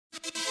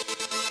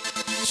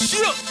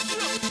Shook.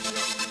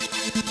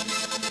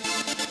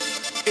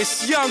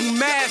 It's Young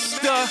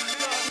Master.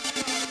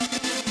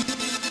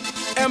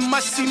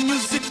 M.I.C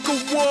Music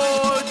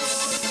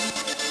Awards.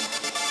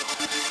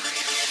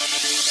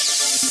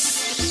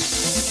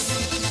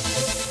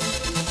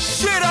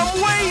 Shit, I'm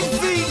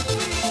wavy.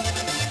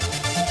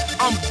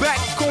 I'm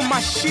back on my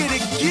shit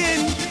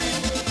again.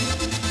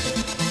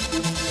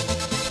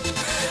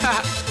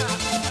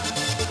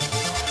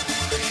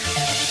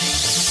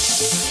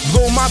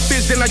 Blow my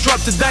fist, then I drop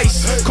the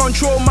dice.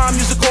 Control my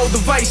musical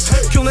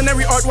device. Killing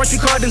every art, watch me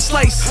cut and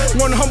slice.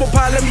 One humble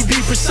pie, let me be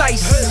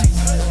precise.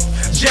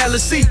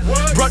 Jealousy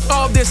brought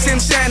all this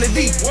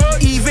insanity,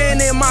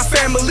 even in my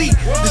family.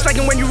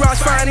 Disliking when you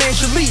rise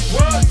financially.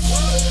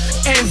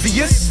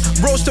 Envious,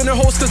 bros turn their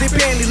hoes cause they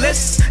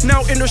pantyless.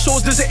 Now in their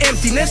souls there's an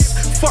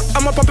emptiness. Fuck,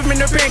 I'ma pump him in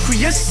their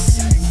pancreas.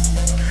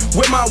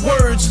 With my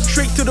words,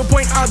 straight to the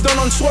point, I don't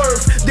unswerve.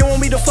 They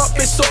want me to fuck,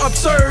 it's so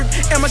absurd.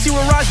 M.I.C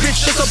will rise,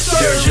 bitch, just absurd.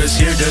 They're just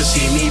here to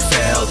see me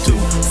fail, to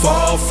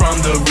fall from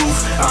the roof.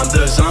 I'm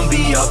the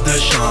zombie of the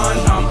Sean,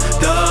 I'm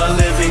the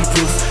living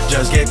proof.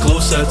 Just get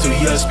closer to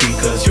your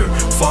speakers, you're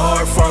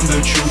far from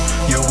the truth.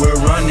 You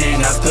were running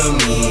after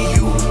me,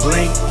 you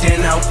blinked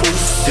and out poof.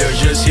 They're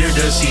just here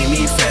to see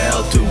me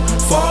fail, to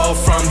fall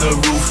from the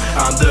roof.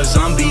 I'm the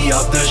zombie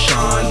of the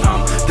Sean,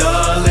 I'm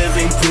the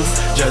living proof.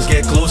 Just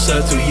get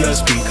closer to your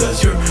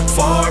speakers, you're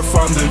far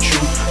from the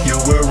truth. You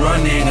were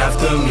running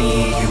after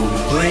me, you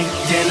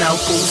blinked and out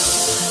poof.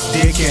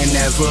 They can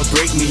never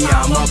break me,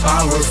 I'm a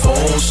powerful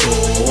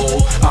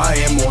soul. I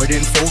am more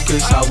than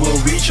focused, I will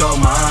reach all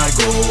my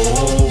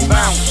goals.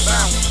 Bounce,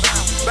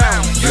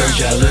 bounce, your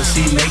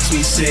jealousy makes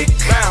me sick.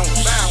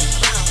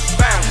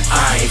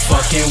 I ain't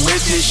fucking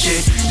with this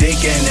shit. They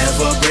can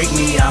never break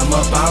me, I'm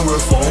a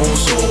powerful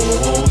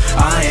soul.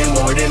 I am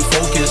more than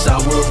focused, I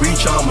will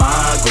reach all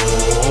my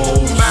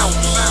goals.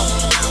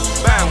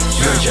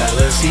 Your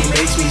jealousy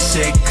makes me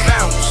sick.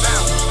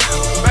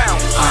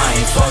 I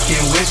ain't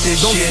fucking with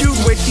this Don't shit. feud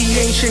with the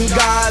ancient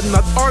god,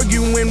 not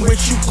arguing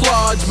with you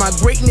clods. My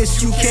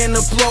greatness you can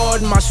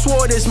applaud, my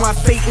sword is my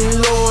fate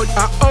and lord.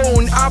 I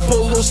own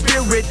Apollo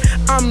spirit,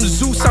 I'm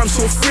Zeus, I'm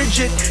so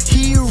frigid.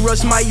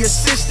 Hera's my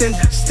assistant,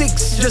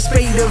 sticks just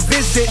paid a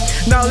visit.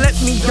 Now let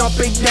me dump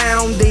it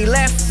down, they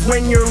laugh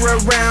when you're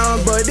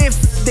around. But if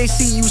they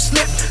see you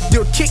slip,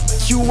 they'll kick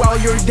you while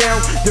you're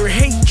down. Their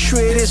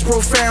hatred is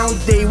profound,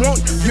 they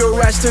want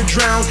your ass to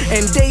drown.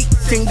 And they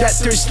think that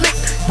they're slick,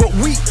 but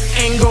we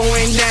ain't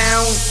going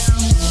down.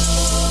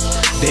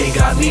 They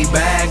got me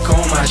back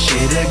on my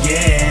shit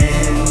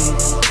again.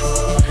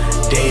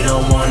 They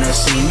don't wanna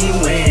see me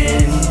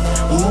win.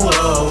 Ooh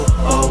oh,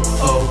 oh,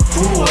 oh,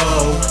 ooh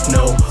oh.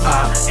 No,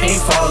 I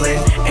ain't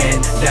falling,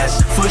 and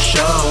that's for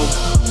sure.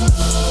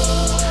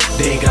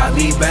 They got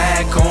me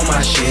back on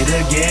my shit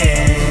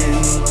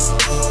again.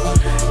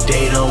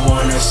 They don't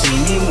wanna see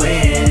me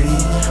win.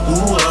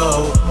 Ooh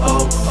oh,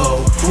 oh, oh,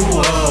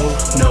 ooh oh.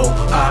 No,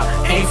 I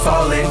ain't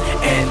falling,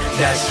 and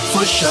that's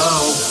for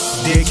sure.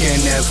 They can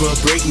never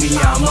break me,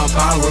 I'm a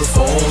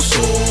powerful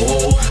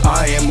soul.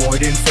 I am more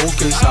than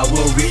focused, I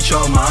will reach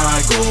all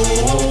my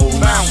goals.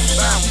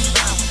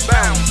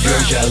 Your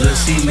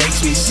jealousy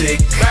makes me sick.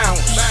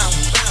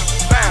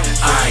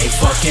 I ain't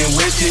fucking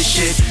with this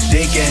shit.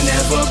 They can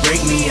never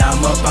break me,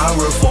 I'm a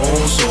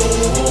powerful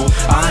soul.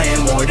 I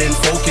am more than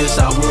focused,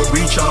 I will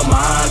reach all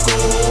my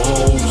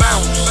goals.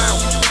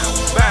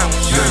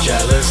 Your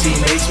jealousy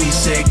makes me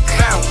sick.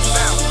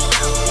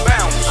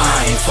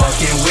 I ain't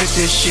fucking with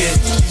this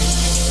shit.